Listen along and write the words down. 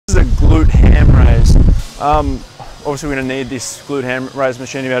glute ham raise. Obviously we're going to need this glute ham raise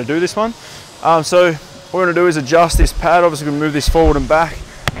machine to be able to do this one. So what we're going to do is adjust this pad. Obviously we're going to move this forward and back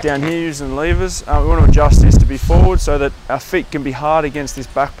down here using levers. We want to adjust this to be forward so that our feet can be hard against this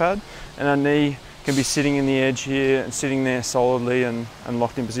back pad and our knee can be sitting in the edge here and sitting there solidly and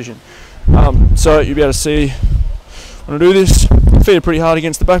locked in position. So you'll be able to see when I do this, feet are pretty hard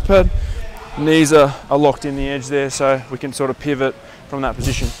against the back pad, knees are locked in the edge there, so we can sort of pivot from that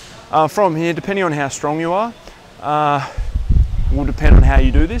position. From here, depending on how strong you are, will depend on how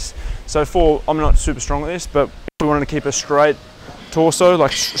you do this. So I'm not super strong at this, but if we wanted to keep a straight torso,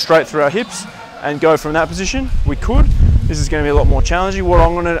 like straight through our hips, and go from that position, we could. This is going to be a lot more challenging. What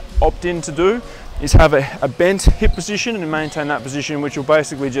I'm going to opt in to do is have a bent hip position and maintain that position, which will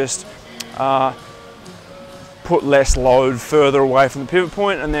basically just put less load further away from the pivot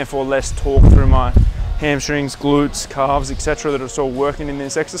point and therefore less torque through my hamstrings, glutes, calves, etc. that are still working in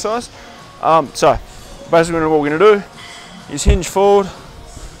this exercise. So basically what we're going to do is hinge forward,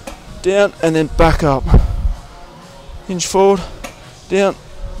 down, and then back up. Hinge forward, down,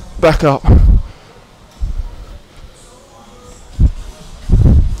 back up.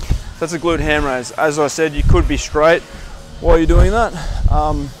 That's a glute ham raise. As I said, you could be straight while you're doing that,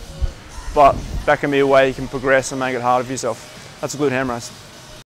 but that can be a way you can progress and make it harder for yourself. That's a glute ham raise.